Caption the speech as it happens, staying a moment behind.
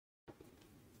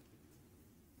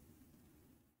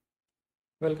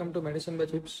Welcome to medicine bye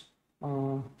chips.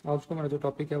 आज का मेरा जो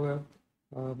टॉपिक है वो है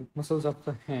muscles of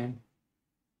the hand.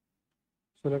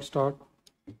 So let's start.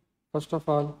 First of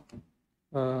all,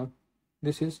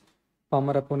 this is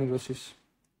palmar aponeurosis.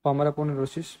 Palmar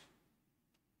aponeurosis,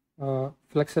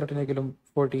 flexor retinaculum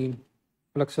 14,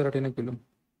 flexor retinaculum.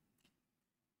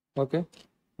 Okay,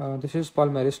 this is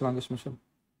palmaris longus muscle,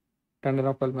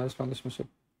 tendon of palmaris longus muscle.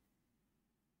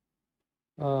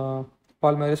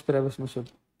 Palmaris brevis muscle,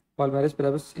 palmaris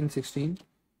brevis in 16,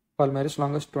 palmaris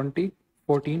longus 20,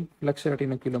 14, flexor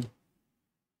retinaculum.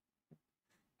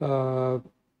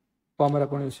 Palmar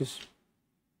aponeurosis,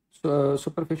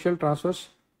 superficial transverse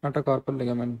metacarpal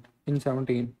ligament in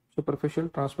 17, superficial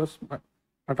transverse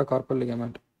metacarpal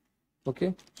ligament. Okay,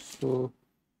 so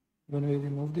when we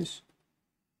remove this,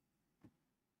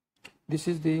 this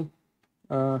is the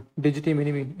digiti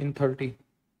minimi in 30,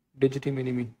 digiti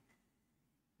minimi.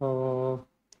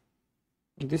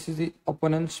 This is the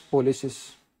opponens pollicis,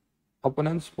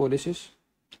 opponens pollicis,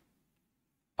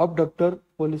 abductor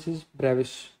pollicis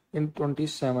brevis in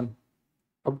 27,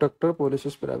 abductor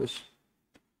pollicis brevis,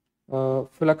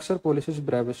 flexor pollicis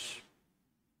brevis,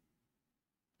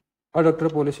 adductor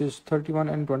pollicis 31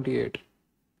 and 28,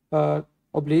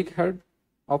 oblique head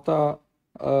of the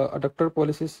adductor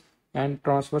pollicis and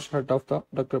transverse head of the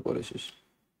adductor pollicis.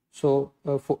 So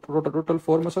total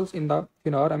 4 muscles in the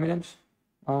thenar eminence: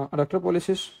 adductor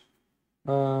pollicis,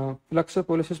 flexor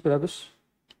pollicis brevis,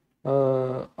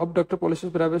 abductor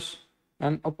pollicis brevis,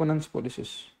 and opponens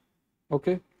pollicis.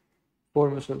 Okay, 4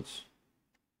 muscles.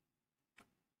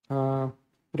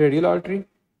 Radial artery,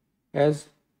 as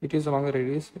it is along the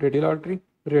radius, radial artery,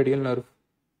 radial nerve.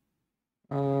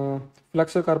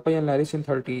 Flexor carpi and laris in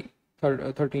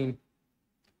 13,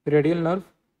 radial nerve,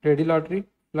 radial artery,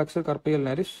 flexor carpi and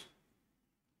laris,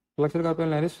 flexor carpi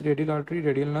and laris, radial artery,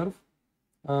 radial nerve.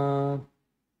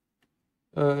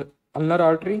 Ulnar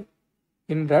artery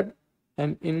in red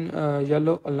and in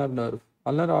yellow, ulnar nerve,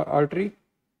 ulnar artery,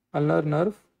 ulnar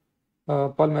nerve,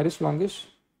 palmaris longus,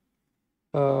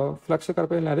 flexor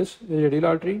carpi and laris, radial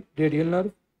artery, radial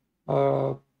nerve,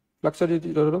 flexor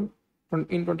digitorum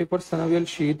in 21st synovial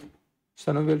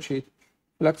sheath,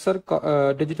 flexor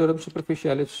digitorum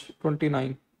superficialis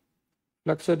 29,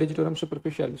 flexor digitorum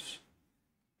superficialis.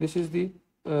 This is the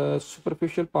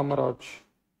superficial palmar arch.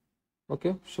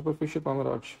 Okay, superficial palmar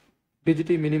arch,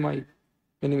 digiti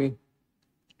minimi.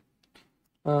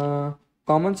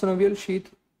 Common synovial sheath,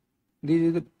 this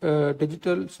is the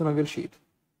digital synovial sheath.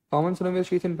 Common synovial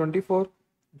sheath in 24,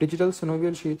 digital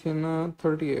synovial sheath in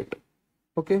 38.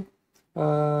 Okay,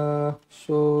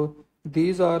 so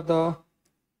these are the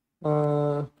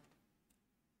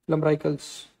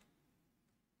lumbricals.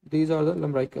 These are the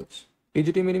lumbricals,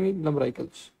 digiti minimi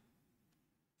lumbricals.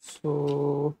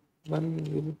 So when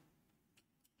we'll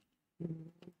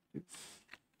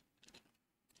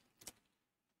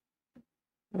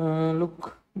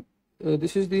look,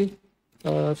 this is the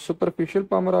superficial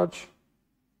palmar arch.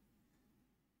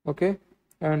 Okay,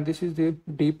 and this is the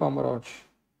deep palmar arch.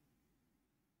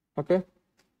 Okay,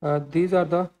 these are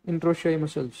the interosseous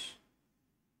muscles.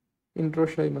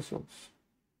 Interosseous muscles.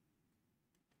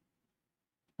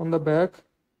 On the back,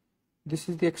 this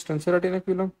is the extensor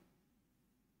retinaculum.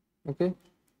 Okay,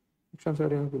 extensor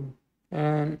retinaculum,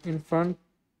 and in front,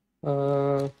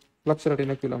 flexor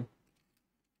retinaculum.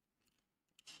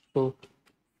 So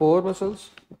 4 muscles: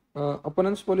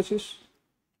 opponens pollicis,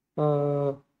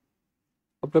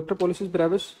 abductor pollicis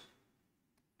brevis,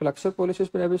 flexor pollicis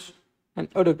brevis, and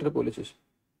adductor pollicis.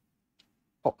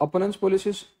 Opponens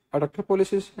pollicis, adductor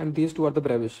pollicis, and these 2 are the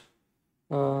brevis.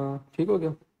 ठीक हो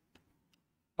गया।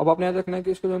 अब आपने याद रखना है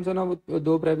कि इसको जो है ना वो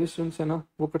 2 ब्रेविस जो है ना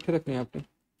वो इकट्ठे रखने हैं आपने।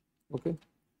 ओके,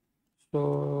 सो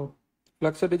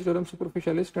flexor digitorum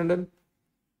superficialis tendon,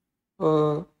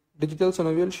 digital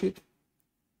synovial sheath,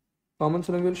 common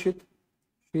synovial sheath,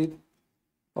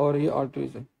 और ये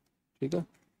आर्टरीज है। ठीक है,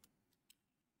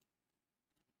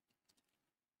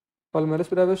 palmaris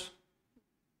brevis,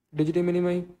 digiti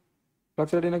minimi,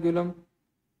 flexor retinaculum,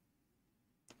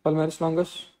 palmaris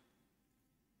longus,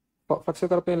 flexor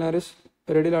carpi and laris,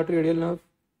 radial artery, radial nerve,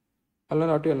 ulnar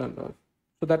artery, ulnar nerve.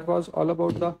 So that was all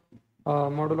about the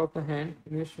model of the hand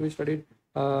in which we studied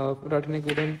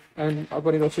retinaculum and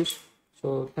aponeurosis.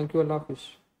 So thank you, Allah Hafiz.